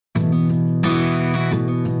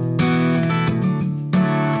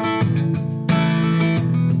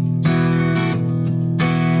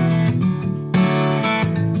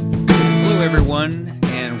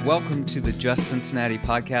welcome to the Just Cincinnati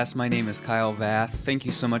podcast. My name is Kyle Vath. Thank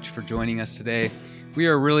you so much for joining us today. We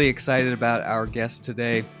are really excited about our guest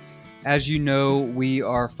today. As you know, we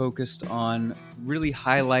are focused on really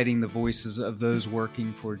highlighting the voices of those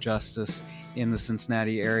working for justice in the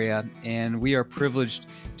Cincinnati area, and we are privileged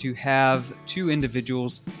to have two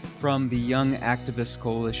individuals from the Young Activists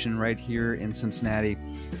Coalition right here in Cincinnati.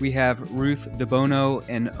 We have Ruth DeBono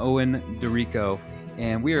and Owen DeRico,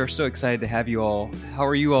 and we are so excited to have you all. How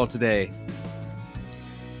are you all today?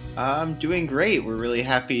 I'm doing great. We're really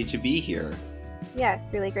happy to be here. Yes,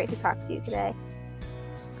 really great to talk to you today.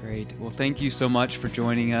 Great. Well, thank you so much for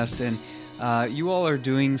joining us. And you all are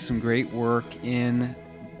doing some great work in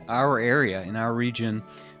our area, in our region,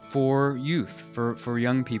 for youth, for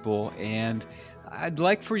young people. And I'd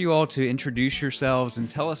like for you all to introduce yourselves and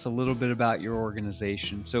tell us a little bit about your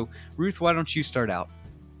organization. So, Ruth, why don't you start out?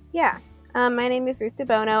 Yeah. My name is Ruth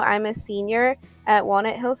DeBono. I'm a senior at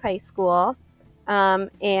Walnut Hills High School,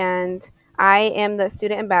 and I am the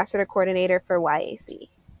Student Ambassador Coordinator for YAC.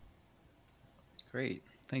 Great.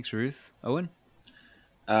 Thanks, Ruth. Owen?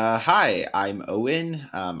 Hi, I'm Owen.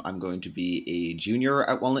 I'm going to be a junior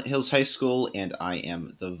at Walnut Hills High School, and I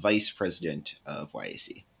am the vice president of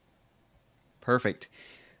YAC. Perfect.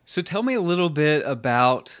 So tell me a little bit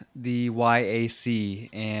about the YAC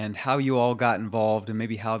and how you all got involved and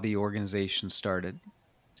maybe how the organization started.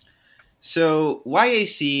 So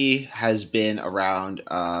YAC has been around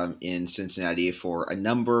in Cincinnati for a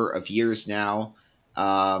number of years now.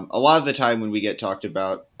 A lot of the time when we get talked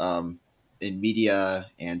about in media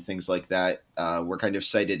and things like that, we're kind of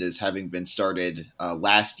cited as having been started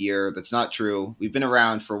last year. That's not true. We've been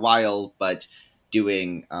around for a while, but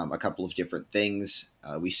doing a couple of different things.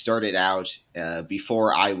 We started out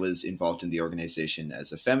before I was involved in the organization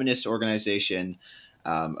as a feminist organization,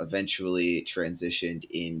 eventually transitioned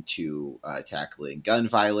into tackling gun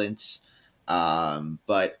violence.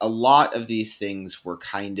 But a lot of these things were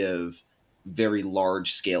kind of very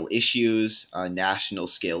large scale issues, national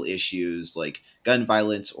scale issues like gun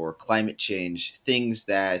violence or climate change, things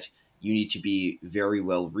that you need to be very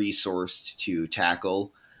well resourced to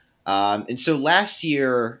tackle. And so last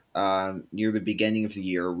year, near the beginning of the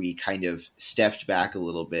year, we kind of stepped back a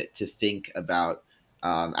little bit to think about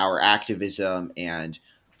our activism and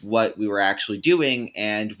what we were actually doing.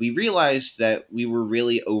 And we realized that we were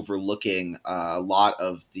really overlooking a lot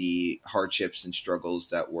of the hardships and struggles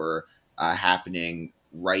that were happening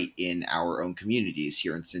right in our own communities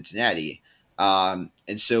here in Cincinnati. And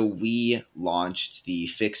so we launched the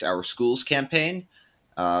Fix Our Schools campaign,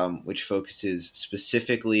 which focuses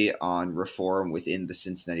specifically on reform within the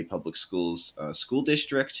Cincinnati Public Schools school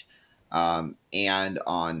district, and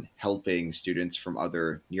on helping students from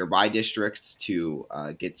other nearby districts to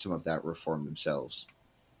get some of that reform themselves.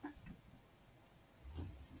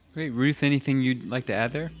 Great. Ruth, anything you'd like to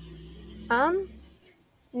add there?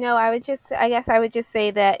 No, I guess I would just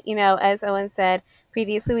say that, as Owen said,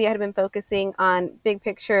 previously we had been focusing on big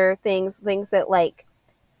picture things that like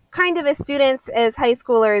kind of as students, as high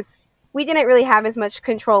schoolers, we didn't really have as much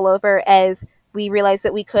control over as we realized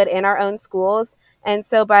that we could in our own schools. And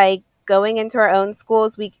so by going into our own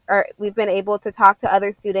schools, we've been able to talk to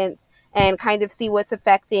other students and kind of see what's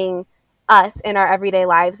affecting us in our everyday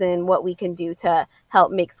lives and what we can do to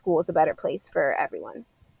help make schools a better place for everyone.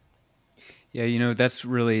 Yeah, that's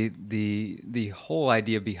really the whole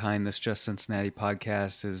idea behind this Just Cincinnati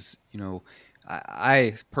podcast is,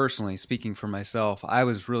 I personally, speaking for myself, I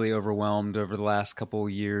was really overwhelmed over the last couple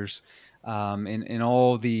of years in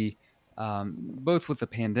all the, both with the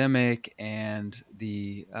pandemic and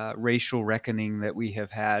the racial reckoning that we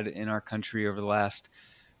have had in our country over the last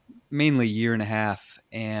mainly year and a half.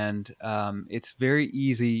 And it's very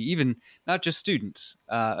easy, even not just students,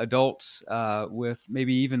 adults with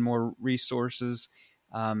maybe even more resources.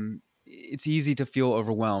 It's easy to feel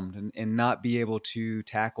overwhelmed and not be able to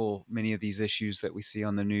tackle many of these issues that we see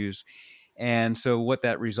on the news. And so what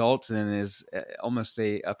that results in is almost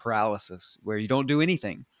a paralysis where you don't do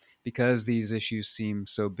anything because these issues seem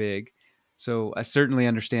so big. So I certainly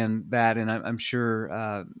understand that, and I'm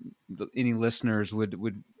sure any listeners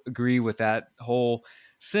would agree with that whole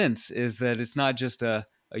sense, is that it's not just a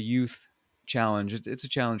youth challenge. It's a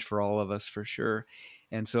challenge for all of us for sure.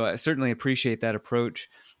 And so I certainly appreciate that approach.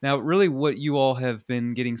 Now, really what you all have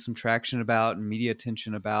been getting some traction about and media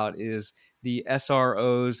attention about is the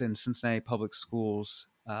SROs and Cincinnati Public Schools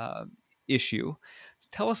issue.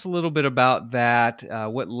 Tell us a little bit about that,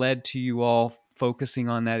 what led to you all focusing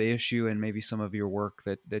on that issue and maybe some of your work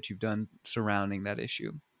that you've done surrounding that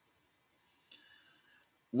issue.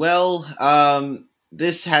 Well,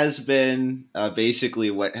 this has been basically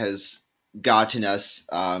what has gotten us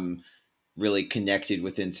really connected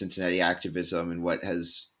within Cincinnati activism and what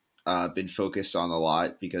has been focused on a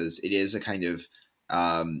lot, because it is a kind of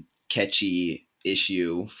catchy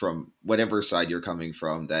issue from whatever side you're coming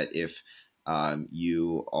from. That if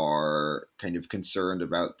you are kind of concerned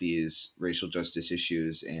about these racial justice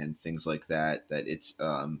issues and things like that, that it's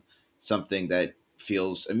something that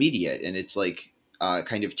feels immediate, and it's like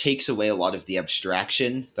kind of takes away a lot of the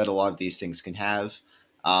abstraction that a lot of these things can have,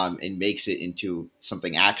 and makes it into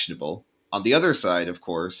something actionable. On the other side, of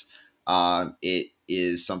course, it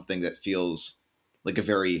is something that feels like a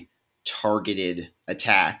very targeted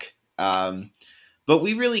attack. But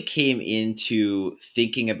we really came into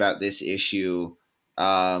thinking about this issue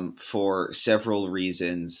for several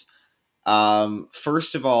reasons.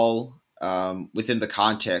 First of all, within the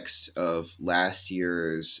context of last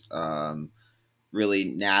year's really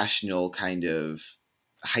national kind of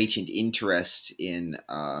heightened interest in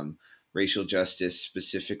racial justice,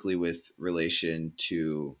 specifically with relation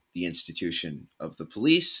to the institution of the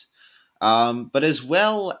police, but as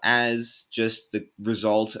well as just the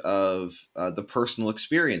result of the personal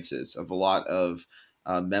experiences of a lot of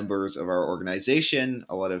members of our organization,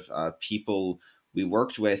 a lot of people we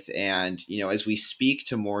worked with. And, you know, as we speak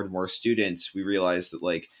to more and more students, we realize that,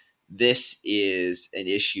 like, this is an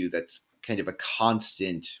issue that's kind of a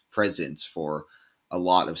constant presence for a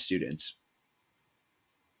lot of students.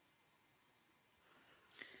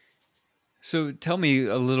 So tell me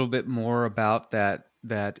a little bit more about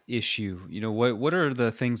that issue. You know, what are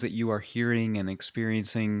the things that you are hearing and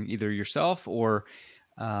experiencing, either yourself or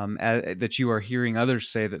that you are hearing others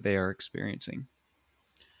say that they are experiencing?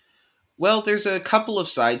 Well, there's a couple of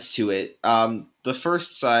sides to it. The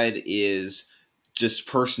first side is just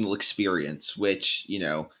personal experience, which, you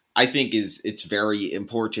know, I think it's very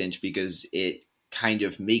important because it kind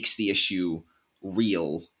of makes the issue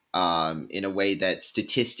real, in a way that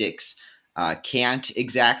statistics can't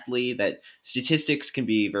exactly. That statistics can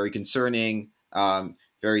be very concerning,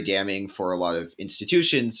 very damning for a lot of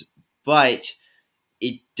institutions, but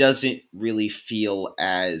it doesn't really feel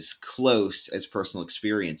as close as personal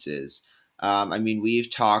experiences. I mean,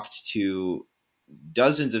 we've talked to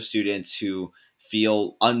dozens of students who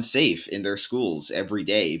feel unsafe in their schools every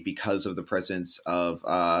day because of the presence of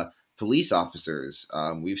police officers.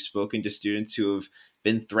 We've spoken to students who have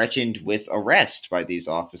been threatened with arrest by these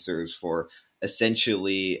officers for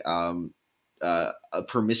essentially a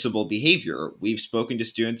permissible behavior. We've spoken to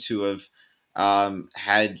students who have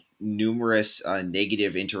had numerous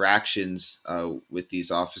negative interactions with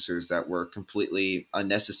these officers that were completely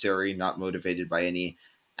unnecessary, not motivated by any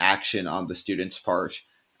action on the student's part.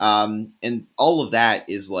 And all of that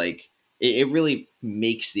is like, it really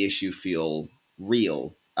makes the issue feel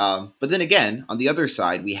real. But then again, on the other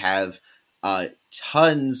side, we have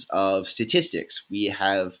tons of statistics. We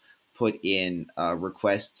have put in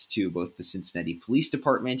requests to both the Cincinnati Police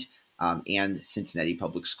Department and Cincinnati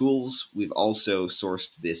Public Schools. We've also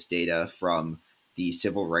sourced this data from the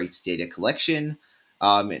Civil Rights Data Collection.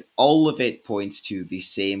 And all of it points to the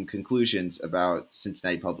same conclusions about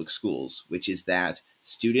Cincinnati Public Schools, which is that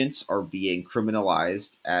students are being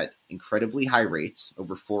criminalized at incredibly high rates.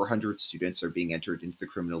 Over 400 students are being entered into the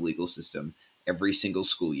criminal legal system every single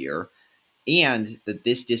school year, and that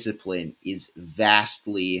this discipline is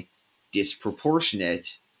vastly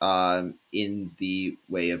disproportionate in the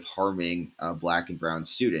way of harming Black and Brown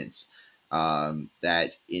students.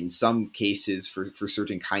 That in some cases, for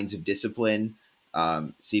certain kinds of discipline,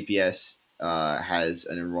 CPS has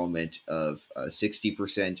an enrollment of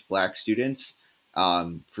 60% Black students.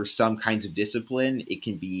 For some kinds of discipline, it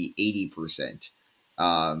can be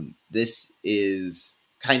 80%. This is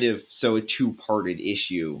kind of so a two-parted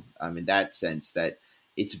issue, in that sense, that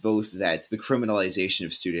it's both that the criminalization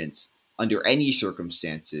of students under any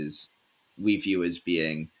circumstances we view as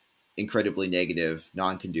being incredibly negative,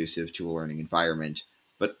 non-conducive to a learning environment,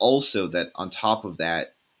 but also that on top of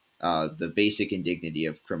that, the basic indignity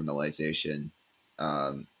of criminalization,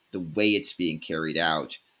 the way it's being carried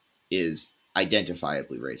out, is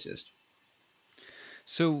identifiably racist.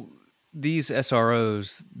 So these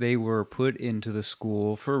SROs, they were put into the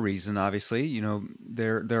school for a reason. Obviously, you know,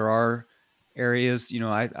 there are areas. You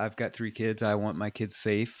know, I've got 3 kids. I want my kids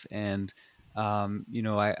safe, and you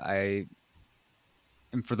know, I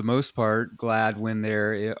am for the most part glad when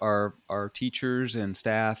there are teachers and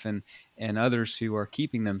staff and others who are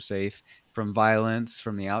keeping them safe from violence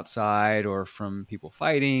from the outside or from people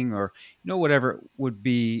fighting, or you know, whatever it would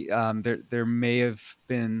be. There may have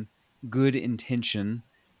been good intention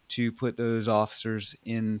to put those officers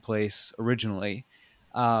in place originally.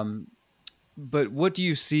 Um, But what do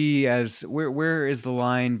you see as where is the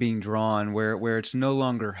line being drawn where it's no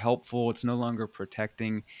longer helpful, it's no longer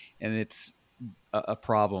protecting, and it's a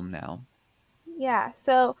problem now? Yeah.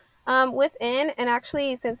 So within, and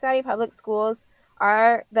actually, Cincinnati Public Schools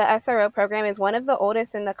are the SRO program is one of the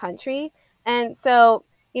oldest in the country, and so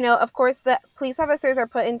of course, the police officers are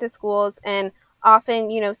put into schools and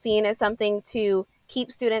often seen as something to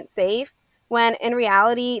keep students safe. When in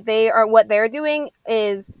reality, what they're doing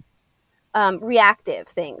is reactive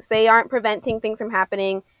things. They aren't preventing things from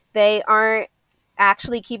happening. They aren't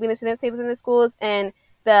actually keeping the students safe within the schools. And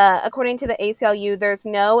according to the ACLU, there's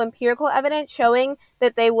no empirical evidence showing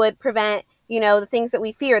that they would prevent the things that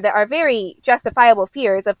we fear that are very justifiable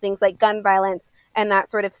fears of things like gun violence and that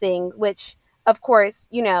sort of thing, which of course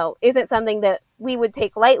isn't something that we would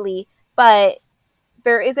take lightly, but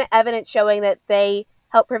there isn't evidence showing that they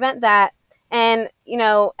help prevent that. And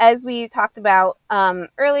as we talked about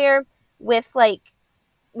earlier, with like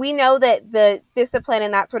we know that the discipline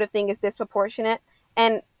and that sort of thing is disproportionate.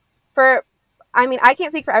 And for, I mean, I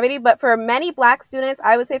can't speak for everybody, but for many Black students,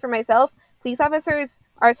 I would say for myself, police officers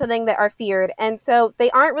are something that are feared. And so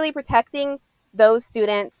they aren't really protecting those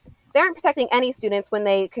students. They aren't protecting any students when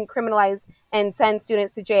they can criminalize and send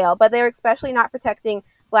students to jail, but they're especially not protecting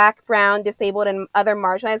Black, brown, disabled, and other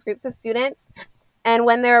marginalized groups of students. And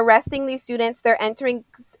when they're arresting these students, they're entering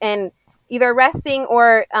and either arresting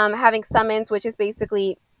or having summons, which is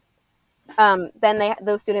basically then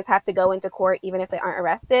those students have to go into court even if they aren't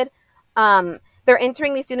arrested. They're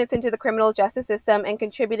entering these students into the criminal justice system and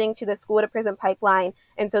contributing to the school to prison pipeline.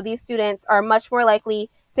 And so these students are much more likely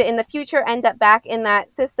to in the future end up back in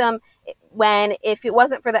that system when, if it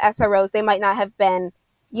wasn't for the SROs, they might not have been,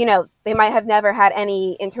 they might have never had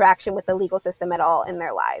any interaction with the legal system at all in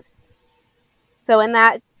their lives. So in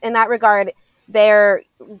that regard, they're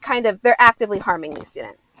actively harming these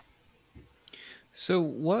students. So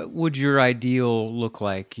what would your ideal look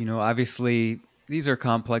like? Obviously these are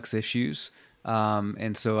complex issues.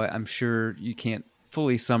 And so I'm sure you can't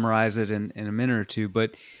fully summarize it in a minute or two,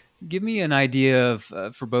 but give me an idea of,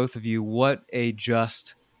 for both of you, what a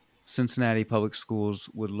just Cincinnati Public Schools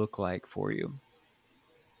would look like for you.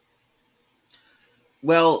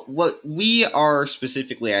 Well, what we are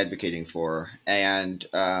specifically advocating for, and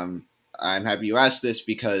I'm happy you asked this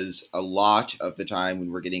because a lot of the time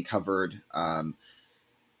when we're getting covered,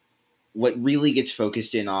 what really gets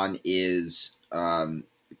focused in on is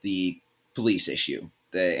the police issue.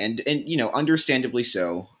 And understandably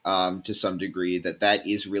so, to some degree, that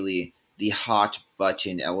is really the hot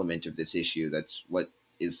button element of this issue. That's what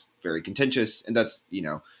is very contentious, and that's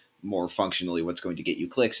more functionally what's going to get you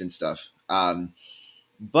clicks and stuff.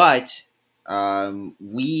 But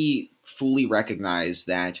we fully recognize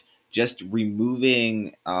that just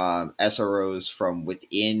removing SROs from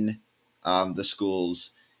within the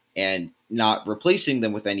schools and not replacing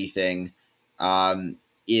them with anything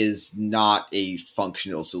is not a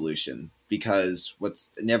functional solution, because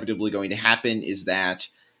what's inevitably going to happen is that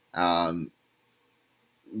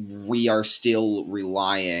we are still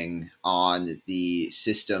relying on the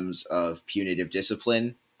systems of punitive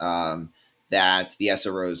discipline that the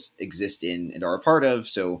SROs exist in and are a part of.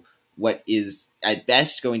 So what is at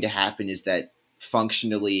best going to happen is that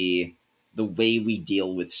functionally the way we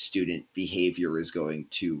deal with student behavior is going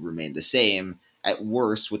to remain the same. At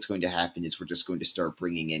worst, what's going to happen is we're just going to start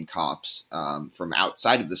bringing in cops from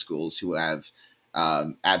outside of the schools who have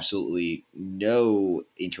absolutely no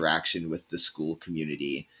interaction with the school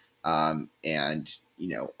community and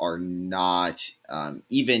are not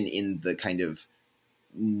even in the kind of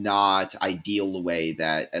not ideal way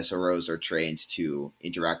that SROs are trained to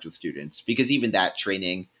interact with students, because even that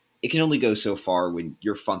training, it can only go so far when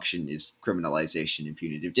your function is criminalization and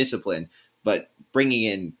punitive discipline, but bringing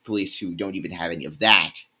in police who don't even have any of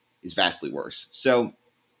that is vastly worse. So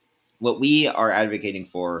what we are advocating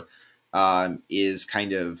for is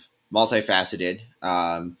kind of multifaceted.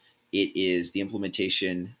 It is the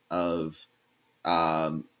implementation of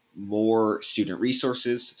more student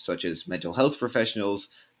resources, such as mental health professionals,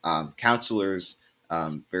 counselors,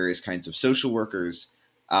 various kinds of social workers,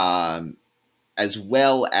 as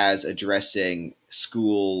well as addressing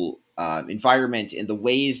school environment in the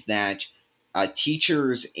ways that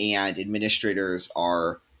teachers and administrators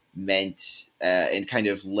are meant and kind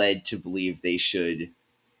of led to believe they should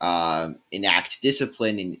enact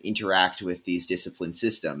discipline and interact with these discipline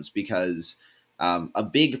systems. Because a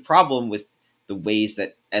big problem with the ways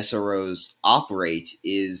that SROs operate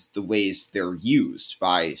is the ways they're used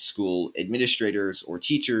by school administrators or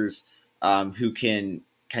teachers who can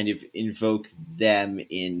kind of invoke them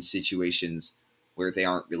in situations where they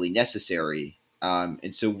aren't really necessary.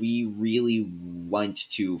 And so we really want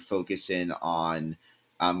to focus in on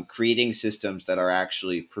creating systems that are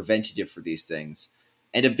actually preventative for these things.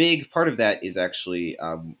 And a big part of that is actually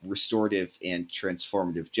restorative and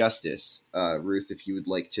transformative justice. Ruth, if you would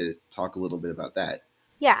like to talk a little bit about that.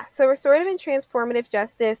 Yeah, so restorative and transformative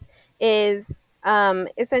justice is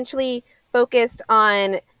essentially focused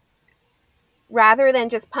on, rather than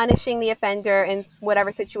just punishing the offender in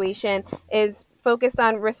whatever situation, is focused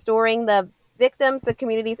on restoring the victims, the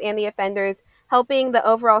communities, and the offenders, helping the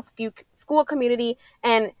overall school community,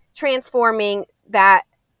 and transforming that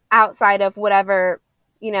outside of whatever,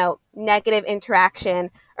 negative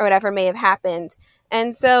interaction or whatever may have happened.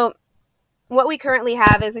 And so what we currently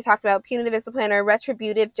have, as we talked about, punitive discipline or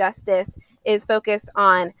retributive justice, is focused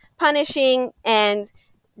on punishing and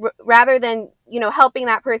rather than helping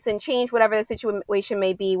that person change whatever the situation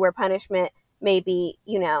may be, where punishment may be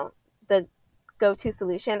the go-to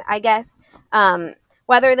solution, I guess,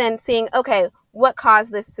 rather than seeing, okay, what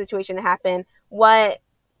caused this situation to happen, what's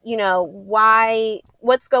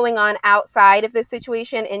going on outside of this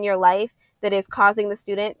situation in your life that is causing the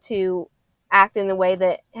student to act in the way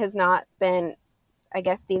that has not been, I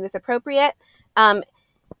guess, deemed as appropriate. And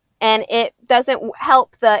it doesn't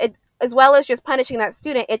help as well as just punishing that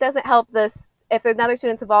student, it doesn't help if another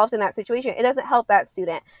student's involved in that situation, it doesn't help that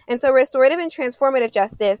student. And so restorative and transformative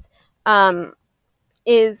justice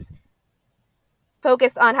is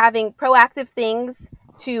focused on having proactive things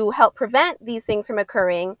to help prevent these things from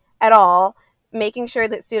occurring at all, making sure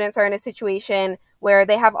that students are in a situation where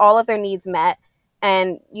they have all of their needs met,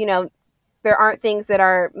 and there aren't things that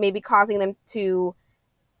are maybe causing them to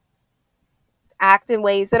act in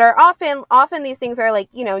ways that are often these things are like,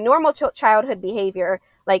 normal childhood behavior,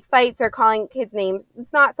 like fights or calling kids names.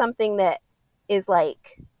 It's not something that is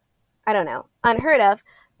like, I don't know, unheard of.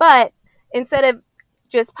 But instead of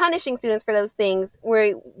just punishing students for those things, where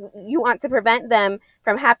you want to prevent them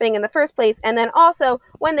from happening in the first place, and then also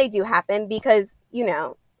when they do happen, because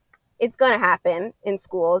it's going to happen in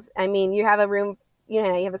schools. I mean, you have you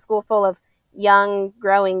have a school full of young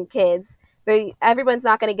growing kids. Everyone's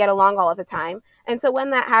not going to get along all of the time. And so when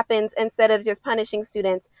that happens, instead of just punishing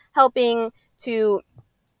students, helping teach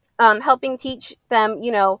them,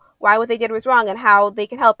 why what they did was wrong and how they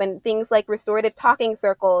can help, and things like restorative talking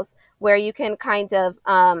circles where you can kind of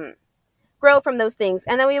grow from those things.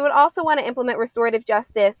 And then we would also want to implement restorative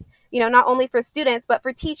justice, not only for students, but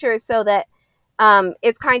for teachers, so that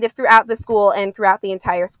it's kind of throughout the school and throughout the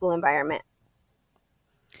entire school environment.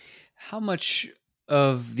 How much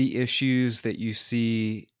of the issues that you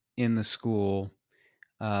see in the school,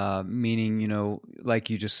 meaning, like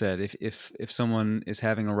you just said, if someone is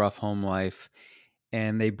having a rough home life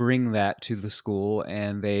and they bring that to the school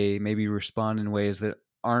and they maybe respond in ways that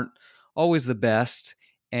aren't always the best,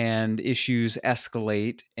 and issues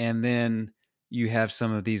escalate, and then you have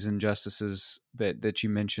some of these injustices that you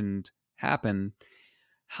mentioned happen,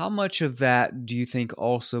 how much of that do you think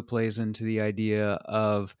also plays into the idea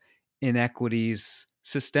of inequities,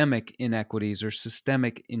 systemic inequities or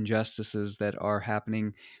systemic injustices that are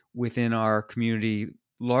happening within our community,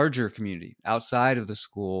 larger community, outside of the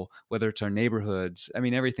school, whether it's our neighborhoods? I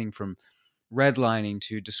mean, everything from redlining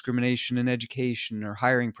to discrimination in education or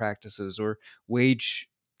hiring practices or wage,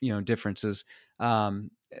 differences. How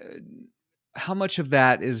much of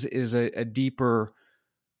that is a deeper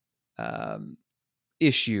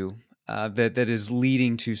issue that is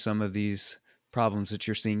leading to some of these problems that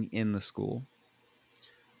you're seeing in the school?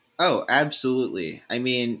 Oh, absolutely. I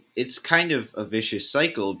mean, it's kind of a vicious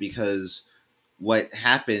cycle, because what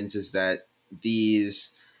happens is that these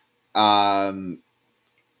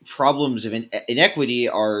problems of inequity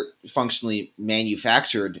are functionally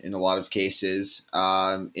manufactured in a lot of cases,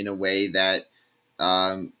 in a way that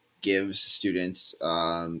gives students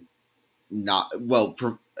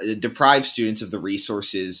deprive students of the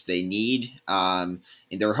resources they need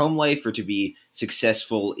in their home life, or to be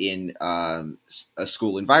successful in a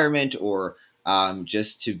school environment, or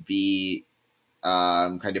just to be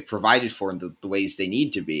kind of provided for in the ways they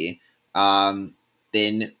need to be.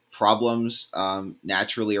 Then problems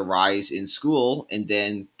naturally arise in school, and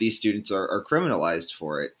then these students are criminalized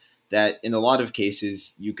for it. That in a lot of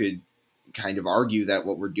cases, you could kind of argue that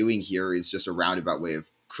what we're doing here is just a roundabout way of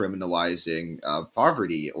criminalizing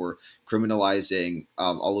poverty, or criminalizing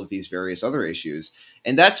all of these various other issues.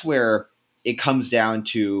 And that's where it comes down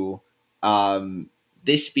to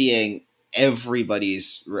this being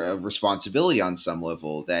everybody's responsibility on some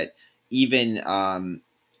level, that even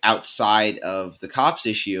outside of the cops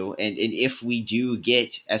issue, and if we do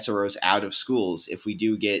get SROs out of schools, if we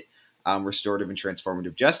do get restorative and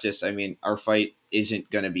transformative justice, I mean, our fight isn't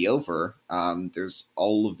going to be over. There's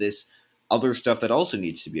all of this other stuff that also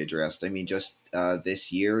needs to be addressed. I mean, just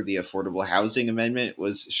this year, the Affordable Housing Amendment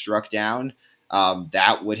was struck down.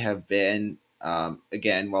 That would have been,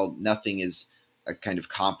 again, while nothing is a kind of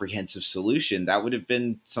comprehensive solution, that would have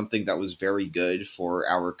been something that was very good for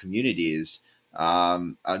our communities.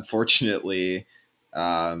 Unfortunately,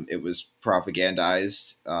 it was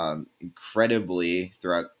propagandized incredibly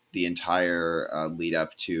throughout the entire lead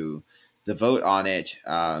up to the vote on it.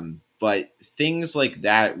 But things like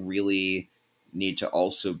that really need to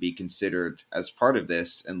also be considered as part of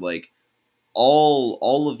this. And like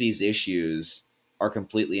all of these issues are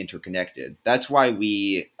completely interconnected. That's why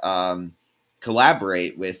we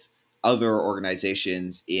collaborate with other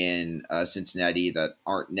organizations in Cincinnati that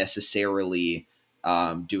aren't necessarily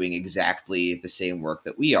doing exactly the same work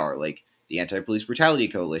that we are, like the Anti-Police Brutality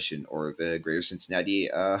Coalition or the Greater Cincinnati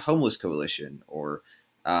Homeless Coalition or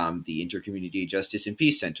the Intercommunity Justice and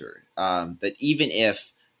Peace Center. That even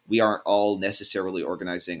if we aren't all necessarily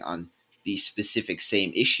organizing on the specific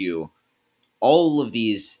same issue, all of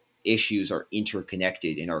these issues are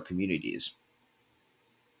interconnected in our communities.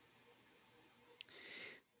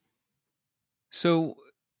 So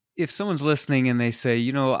if someone's listening and they say,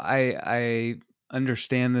 I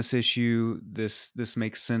understand this issue, this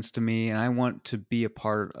makes sense to me, and I want to be a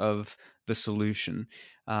part of the solution.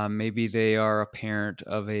 Maybe they are a parent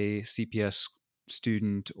of a CPS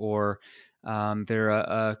student, or they're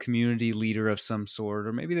a community leader of some sort,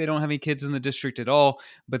 or maybe they don't have any kids in the district at all,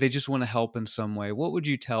 but they just want to help in some way. What would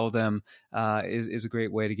you tell them is a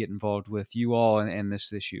great way to get involved with you all and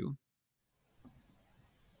this issue?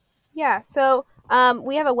 Yeah, so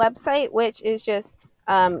we have a website, which is just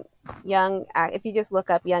if you just look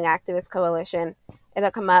up Young Activist Coalition, it'll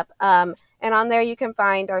come up. And on there you can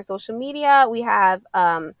find our social media. We have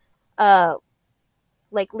a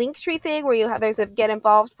Linktree thing where there's a get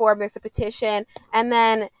involved form, there's a petition, and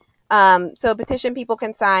then so a petition people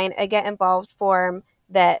can sign a get involved form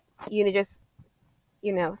that just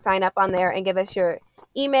sign up on there and give us your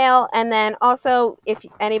email. And then also, if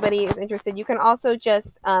anybody is interested, you can also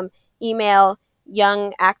just email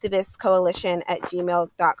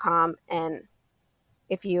youngactivistcoalition@gmail.com. And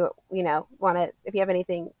if you if you have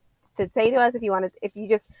anything to say to us, if you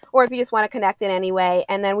just want to connect in any way.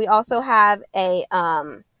 And then we also have a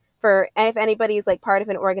for if anybody's like part of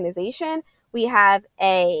an organization, we have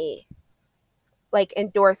a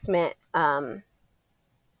endorsement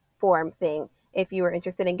form thing if you were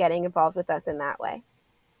interested in getting involved with us in that way.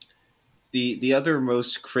 The other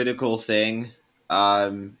most critical thing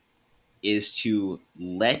is to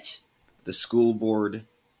let the school board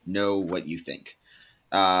know what you think,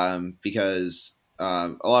 because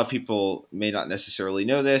a lot of people may not necessarily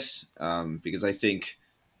know this, because I think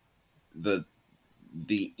the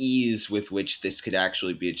ease with which this could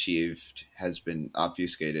actually be achieved has been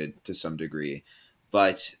obfuscated to some degree.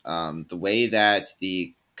 But the way that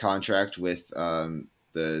the contract with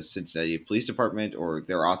the Cincinnati Police Department, or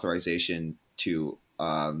their authorization to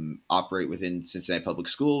operate within Cincinnati Public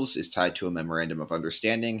Schools, is tied to a memorandum of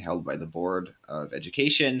understanding held by the Board of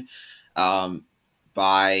Education.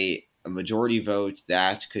 By a majority vote,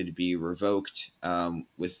 that could be revoked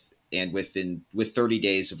with 30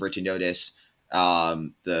 days of written notice.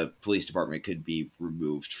 The police department could be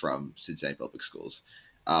removed from Cincinnati Public Schools.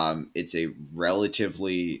 It's a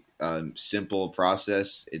relatively simple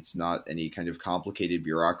process. It's not any kind of complicated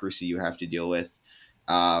bureaucracy you have to deal with.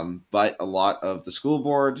 But a lot of the school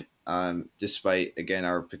board, despite, again,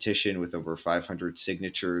 our petition with over 500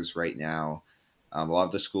 signatures right now, a lot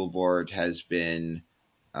of the school board has been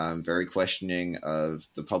very questioning of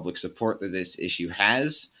the public support that this issue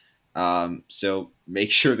has. So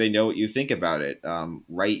make sure they know what you think about it.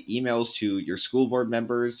 Write emails to your school board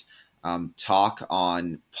members. Talk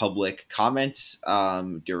on public comments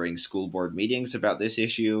during school board meetings about this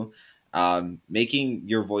issue. Making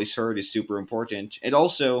your voice heard is super important. And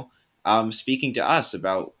also speaking to us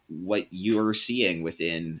about what you're seeing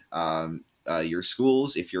within your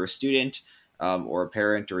schools. If you're a student or a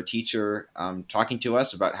parent or a teacher, talking to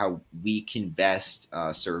us about how we can best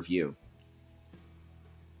serve you.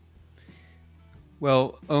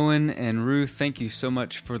 Well, Owen and Ruth, thank you so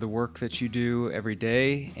much for the work that you do every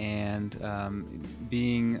day. And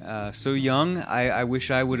being so young, I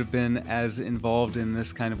wish I would have been as involved in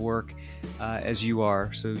this kind of work as you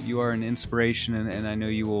are. So you are an inspiration, and I know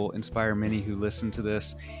you will inspire many who listen to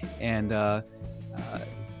this. And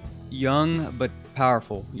young but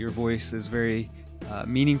powerful. Your voice is very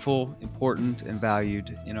meaningful, important, and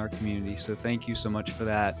valued in our community. So thank you so much for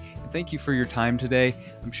that. And thank you for your time today.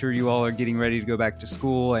 I'm sure you all are getting ready to go back to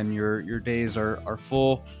school, and your days are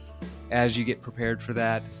full as you get prepared for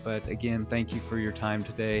that. But again, thank you for your time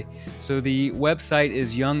today. So the website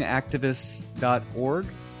is youngactivists.org,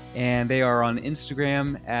 and they are on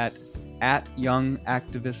Instagram at Young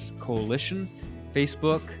Activists Coalition,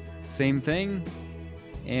 Facebook, same thing,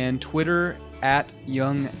 and Twitter at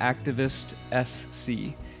Young Activist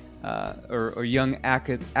SC, or Young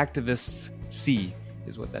Activists C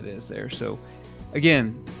is what that is there. So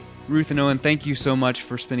again, Ruth and Owen, thank you so much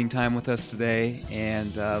for spending time with us today,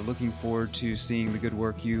 and looking forward to seeing the good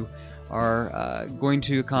work you are going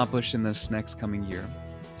to accomplish in this next coming year.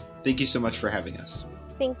 Thank you so much for having us.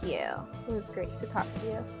 Thank you. It was great to talk to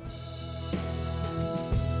you.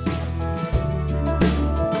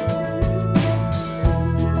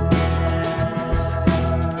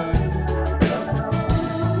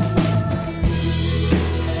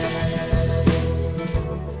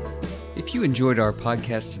 If you enjoyed our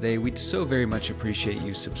podcast today, we'd so very much appreciate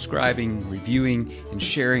you subscribing, reviewing, and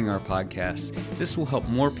sharing our podcast. This will help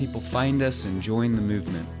more people find us and join the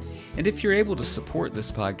movement. And if you're able to support this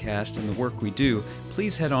podcast and the work we do,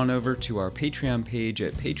 please head on over to our Patreon page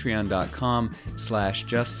at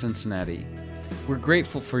patreon.com/justcincinnati. We're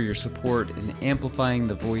grateful for your support in amplifying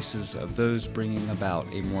the voices of those bringing about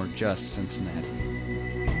a more just Cincinnati.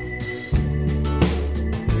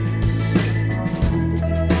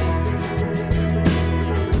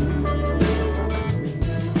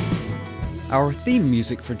 Our theme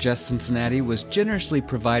music for Just Cincinnati was generously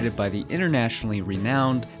provided by the internationally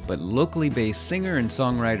renowned but locally based singer and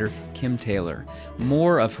songwriter Kim Taylor.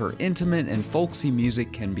 More of her intimate and folksy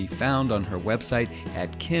music can be found on her website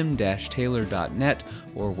at kim-taylor.net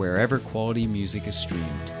or wherever quality music is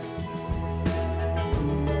streamed.